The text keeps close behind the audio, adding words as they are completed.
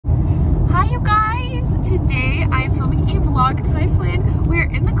Hi you guys! Today I am filming a vlog. Hi Flynn. We're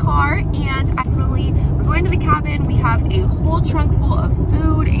in the car and absolutely we're going to the cabin. We have a whole trunk full of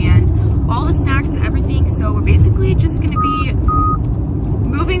food and all the snacks and everything. So we're basically just gonna be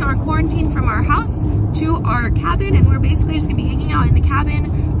moving our quarantine from our house to our cabin, and we're basically just gonna be hanging out in the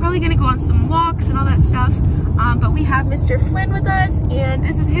cabin, probably gonna go on some walks and all that stuff. But we have Mr. Flynn with us, and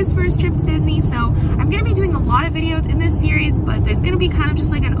this is his first trip to Disney, so I'm gonna be doing a lot of videos in this series, but there's gonna be kind of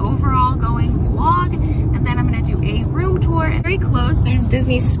just like an overall going vlog, and then I'm gonna do a room tour. And very close, there's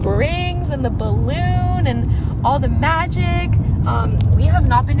Disney Springs and the balloon and all the magic. We have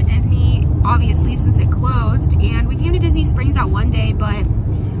not been to Disney, obviously, since it closed, and we came to Disney Springs that one day, but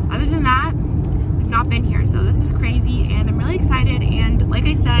other than that, we've not been here. So this is crazy, and I'm really excited. And like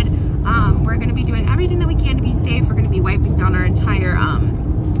I said, we're gonna be doing everything that we can to be safe. We're gonna be wiping down our entire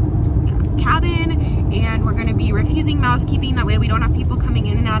cabin, and we're gonna be refusing mouse keeping. That way we don't have people coming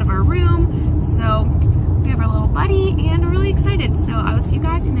in and out of our room. So we have our little buddy, and we're really excited. So I will see you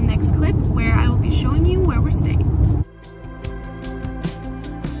guys in the next clip where I will be showing you where we're staying.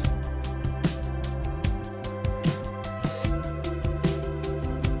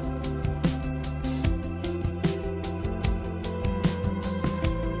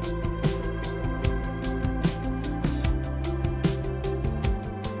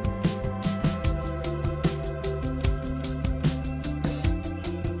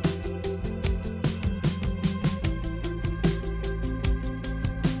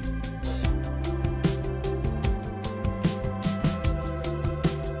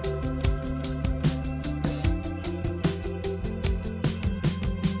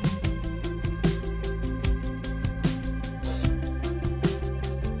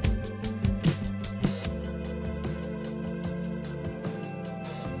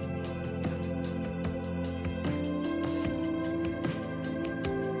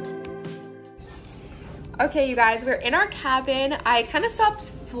 Okay, you guys, we're in our cabin. I kind of stopped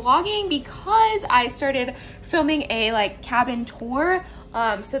vlogging because I started filming a cabin tour.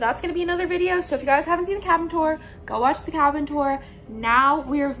 So that's gonna be another video. So if you guys haven't seen the cabin tour, go watch the cabin tour. Now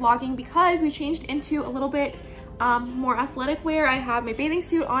we're vlogging because we changed into a little bit more athletic wear. I have my bathing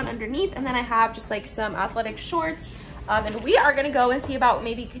suit on underneath, and then I have just like some athletic shorts. And we are gonna go and see about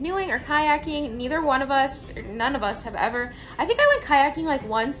maybe canoeing or kayaking. Neither one of us, or none of us have ever. I think I went kayaking like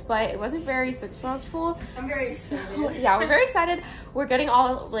once, but it wasn't very successful. I'm very excited. So, yeah, we're very excited. We're getting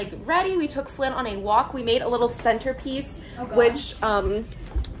all like ready. We took Flynn on a walk. We made a little centerpiece, which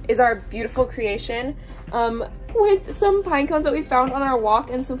is our beautiful creation, with some pine cones that we found on our walk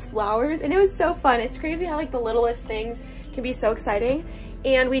and some flowers, and it was so fun. It's crazy how like the littlest things can be so exciting.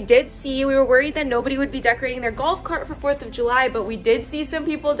 And we did see, we were worried that nobody would be decorating their golf cart for 4th of July, but we did see some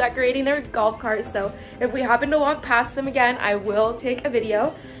people decorating their golf carts. So if we happen to walk past them again, I will take a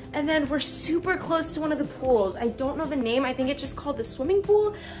video. And then we're super close to one of the pools. I don't know the name. I think it's just called the swimming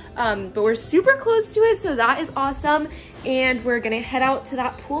pool, but we're super close to it. So that is awesome. And we're gonna head out to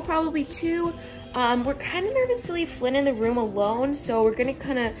that pool probably too. We're kind of nervous to leave Flynn in the room alone. So we're gonna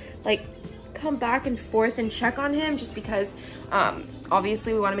kind of like come back and forth and check on him, just because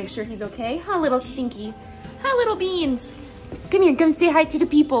obviously we want to make sure he's okay. Hi, little Stinky. Hi, little Beans. Come here, come say hi to the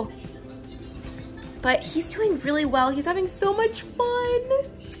people. But he's doing really well. He's having so much fun.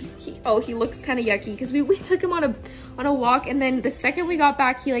 He looks kind of yucky because we took him on a walk, and then the second we got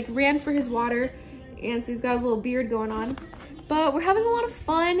back, he like ran for his water, and so he's got his little beard going on. But we're having a lot of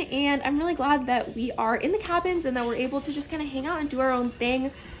fun, and I'm really glad that we are in the cabins and that we're able to just kind of hang out and do our own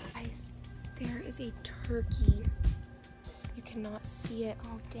thing. Guys, there is a turkey. You cannot see it.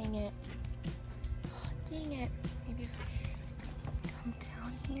 Oh, dang it. Oh, dang it. Maybe if I come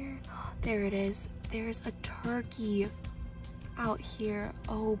down here. Oh, there it is. There's a turkey out here.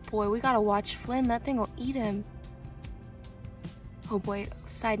 Oh boy, we gotta watch Flynn. That thing will eat him. Oh boy,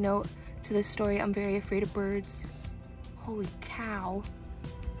 side note to this story, I'm very afraid of birds. Holy cow.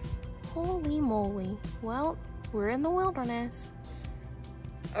 Holy moly. Well, we're in the wilderness.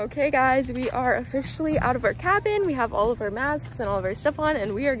 Okay guys, we are officially out of our cabin. We have all of our masks and all of our stuff on,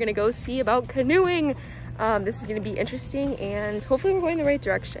 and we are gonna go see about canoeing. This is gonna be interesting, and hopefully we're going the right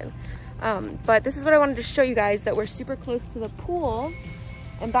direction. But this is what I wanted to show you guys, that we're super close to the pool,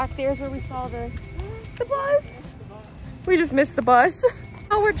 and back there is where we saw the bus. We just missed the bus.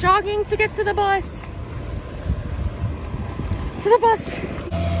 Now we're jogging to get to the bus. To the bus.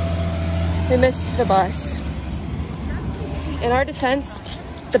 We missed the bus. In our defense,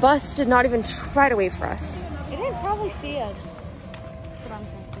 the bus did not even try to wait for us. It didn't probably see us. That's what I'm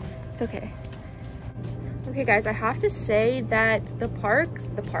thinking. It's okay. Okay guys, I have to say that the parks,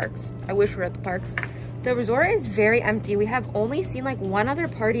 I wish we were at the parks, The resort is very empty. We have only seen like one other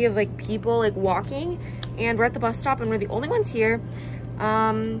party of like people like walking, and we're at the bus stop and we're the only ones here.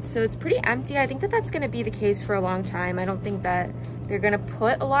 So it's pretty empty. I think that that's going to be the case for a long time. I don't think that they're going to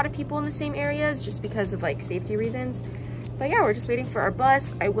put a lot of people in the same areas just because of like safety reasons. But yeah, we're just waiting for our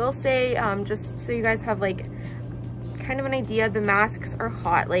bus. I will say, just so you guys have like kind of an idea, the masks are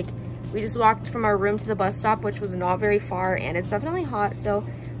hot. Like we just walked from our room to the bus stop, which was not very far, and it's definitely hot. So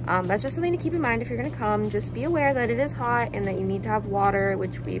that's just something to keep in mind if you're gonna come. Just be aware that it is hot and that you need to have water,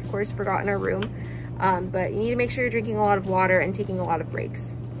 which we of course forgot in our room. But you need to make sure you're drinking a lot of water and taking a lot of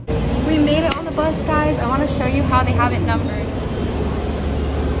breaks. We made it on the bus, guys. I want to show you how they have it numbered.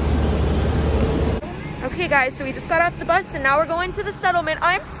 Okay guys, so we just got off the bus and now we're going to the settlement.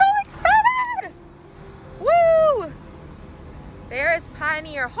 I'm so excited! Woo! There is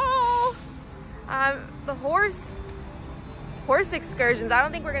Pioneer Hall. The horse excursions. I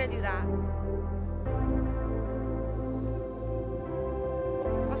don't think we're gonna do that.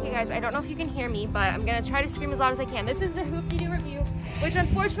 Okay guys, I don't know if you can hear me, but I'm gonna try to scream as loud as I can. This is the Hoop-Dee-Doo Review, which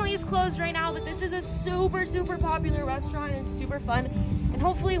unfortunately is closed right now, but this is a super popular restaurant and super fun, and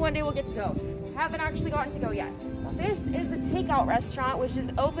hopefully one day we'll get to go. Haven't actually gotten to go yet. This is the takeout restaurant, which is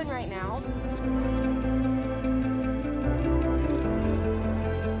open right now.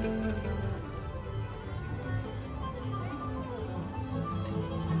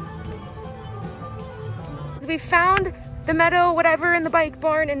 We found the meadow, whatever, in the bike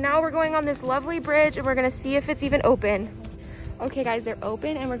barn, and now we're going on this lovely bridge and we're gonna see if it's even open. Okay guys, they're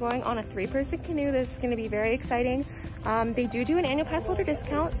open and we're going on a 3-person canoe. This is gonna be very exciting. They do an annual pass holder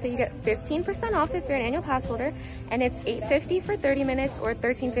discount, so you get 15% off if you're an annual pass holder, and it's $8.50 for 30 minutes or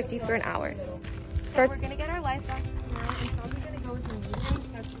 $13.50 for an hour. So we're gonna get our life vests now, and probably gonna go with the medium,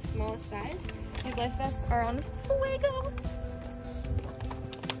 that's the smallest size. These life vests are on fuego.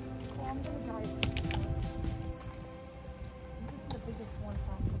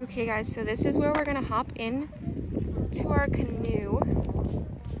 Okay guys, so this is where we're gonna hop in to our canoe.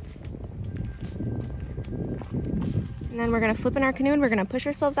 And then we're gonna flip in our canoe and we're gonna push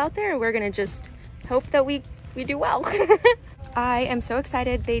ourselves out there, and we're gonna just hope that we do well. I am so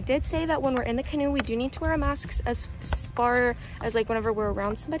excited. They did say that when we're in the canoe, we do need to wear our masks as far as like whenever we're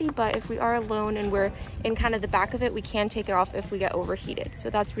around somebody, but if we are alone and we're in kind of the back of it, we can take it off if we get overheated. So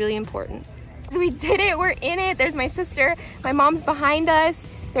that's really important. So we did it, we're in it. There's my sister, my mom's behind us.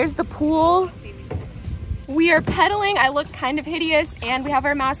 There's the pool. We are pedaling. I look kind of hideous, and we have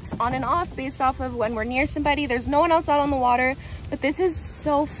our masks on and off based off of when we're near somebody. There's no one else out on the water, but this is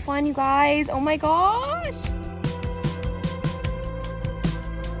so fun, you guys. Oh my gosh.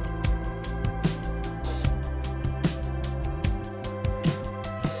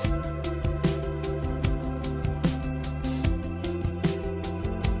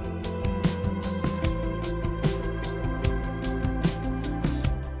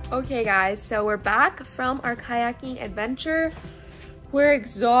 Okay guys, so we're back from our kayaking adventure. We're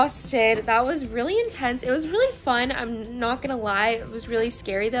exhausted. That was really intense. It was really fun. I'm not gonna lie, it was really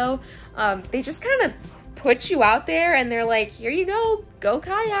scary though. They just kind of put you out there and they're like, here you go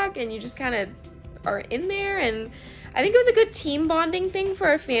kayak, and you just kind of are in there. And I think it was a good team bonding thing for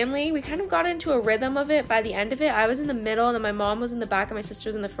our family. We kind of got into a rhythm of it by the end of it. I was in the middle and then my mom was in the back and my sister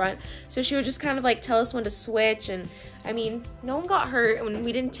was in the front. So she would just kind of like tell us when to switch, and I mean, no one got hurt and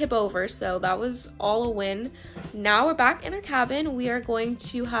we didn't tip over, so that was all a win. Now we're back in our cabin. We are going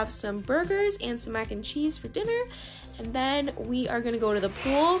to have some burgers and some mac and cheese for dinner, and then we are gonna go to the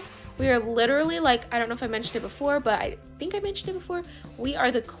pool. We are literally like, I don't know if I mentioned it before, but I think I mentioned it before. We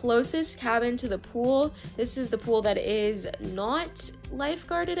are the closest cabin to the pool. This is the pool that is not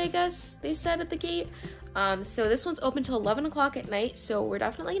lifeguarded, I guess they said at the gate. So this one's open till 11 o'clock at night, so we're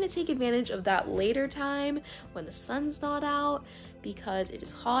definitely going to take advantage of that later time when the sun's not out because it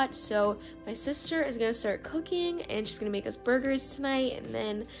is hot. So my sister is going to start cooking and she's going to make us burgers tonight, and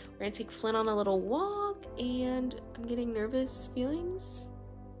then we're going to take Flynn on a little walk, and I'm getting nervous feelings.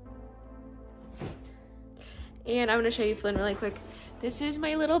 And I'm going to show you Flynn really quick. This is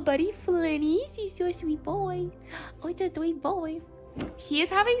my little buddy Flinny. He's so sweet boy. Oh, it's a sweet boy. He is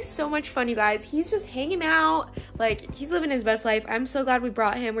having so much fun, you guys. He's just hanging out, like he's living his best life. I'm so glad we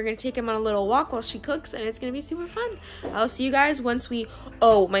brought him. We're gonna take him on a little walk while she cooks, and it's gonna be super fun. I'll see you guys once we,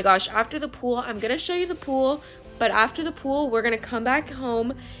 oh my gosh, after the pool. I'm gonna show you the pool, but after the pool we're gonna come back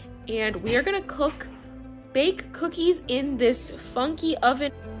home and we are gonna bake cookies in this funky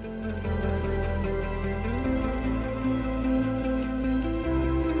oven.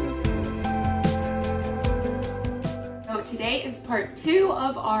 Today is part 2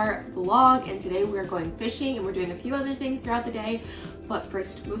 of our vlog, and today we're going fishing and we're doing a few other things throughout the day, But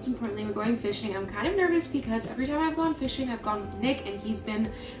first, most importantly, we're going fishing. I'm kind of nervous because every time I've gone fishing, I've gone with Nick, and he's been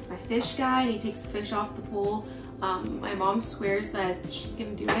my fish guy, and he takes the fish off the pole. My mom swears that she's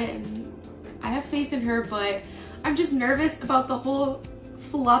gonna do it, and I have faith in her, but I'm just nervous about the whole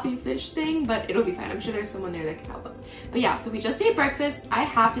floppy fish thing, but it'll be fine. I'm sure there's someone there that can help us. But yeah, so we just ate breakfast. I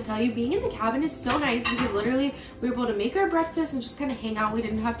have to tell you, being in the cabin is so nice because literally we were able to make our breakfast and just kind of hang out. We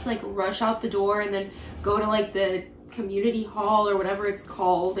didn't have to like rush out the door and then go to like the community hall or whatever it's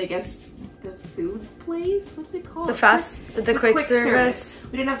called. I guess the food place, what's it called? The quick service.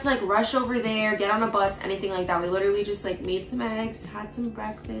 We didn't have to like rush over there, get on a bus, anything like that. We literally just like made some eggs, had some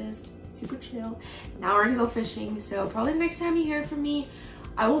breakfast, super chill. Now we're gonna go fishing. So probably the next time you hear from me,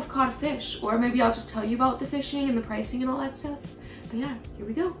 I will have caught a fish, or maybe I'll just tell you about the fishing and the pricing and all that stuff. But yeah, here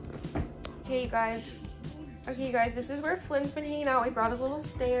we go. Okay, you guys, this is where Flynn's been hanging out. We brought his little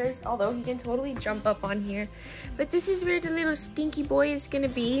stairs, although he can totally jump up on here. But this is where the little stinky boy is gonna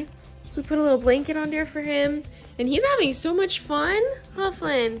be. We put a little blanket on there for him, and he's having so much fun. Huh,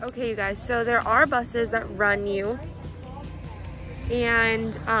 Flynn? Okay, you guys, so there are buses that run you,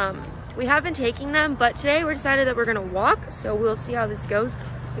 and we have been taking them, but today we decided that we're gonna walk, so we'll see how this goes.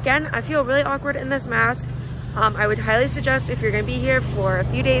 Again, I feel really awkward in this mask. I would highly suggest, if you're gonna be here for a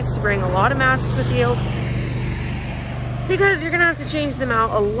few days, to bring a lot of masks with you, because you're gonna have to change them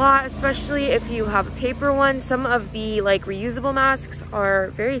out a lot, especially if you have a paper one. Some of the like reusable masks are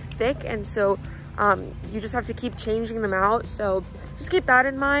very thick, and so you just have to keep changing them out, so just keep that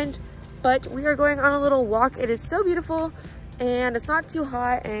in mind. But we are going on a little walk. It is so beautiful and it's not too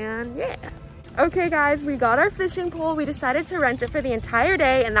hot, and yeah. Okay guys, we got our fishing pole. We decided to rent it for the entire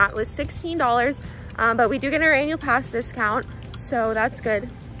day, and that was $16, but we do get our annual pass discount, so that's good.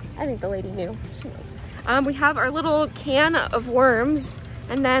 I think the lady knew. She knows. We have our little can of worms,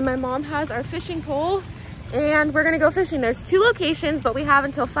 and then my mom has our fishing pole, and we're gonna go fishing. There's 2 locations, but we have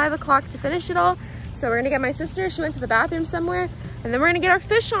until 5 o'clock to finish it all. So we're gonna get my sister, she went to the bathroom somewhere, and then we're gonna get our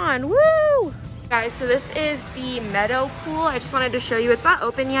fish on. Woo! Guys, so this is the meadow pool. I just wanted to show you, it's not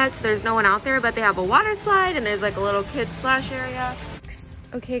open yet, so there's no one out there, but they have a water slide, and there's like a little kid splash area.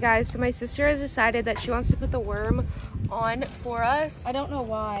 Okay guys, so my sister has decided that she wants to put the worm on for us. I don't know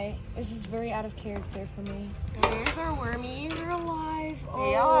why. This is very out of character for me. So here's our wormies. They're alive.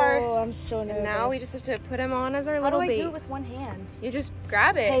 They are. Oh, I'm so nervous. And now we just have to put them on as our little bait. How do I do it with one hand? You just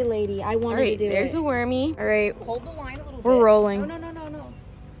grab it. Hey lady, I wanted to do it. There's a wormy. All right. Hold the line a little bit. We're rolling. No.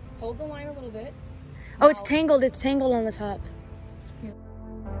 Hold the line a little bit. Oh, it's tangled. It's tangled on the top. Here.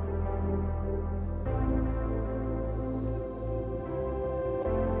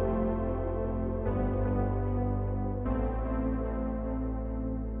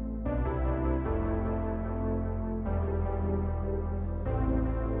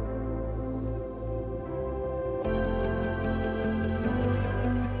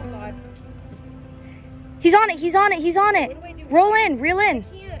 He's on it. He's on it. He's on it. What do I do? Roll in. Reel in.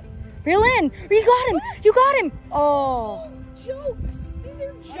 Reel in. You got him. You got him. Oh. Jokes. These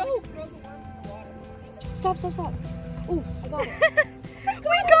are jokes. Stop. Oh, I got it.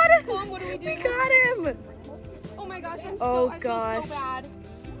 We got him. Mom, what do we do? We got him. Oh my gosh, I feel gosh. so bad.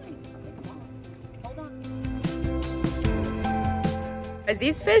 As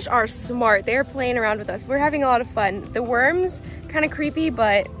these fish are smart. They're playing around with us. We're having a lot of fun. The worms, kind of creepy,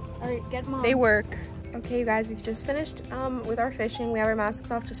 but All right, get Mom. they work. Okay, you guys, we've just finished with our fishing. We have our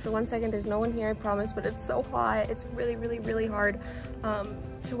masks off just for 1 second. There's no one here, I promise, but it's so hot. It's really, really, really hard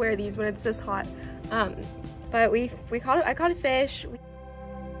to wear these when it's this hot. But I caught a fish.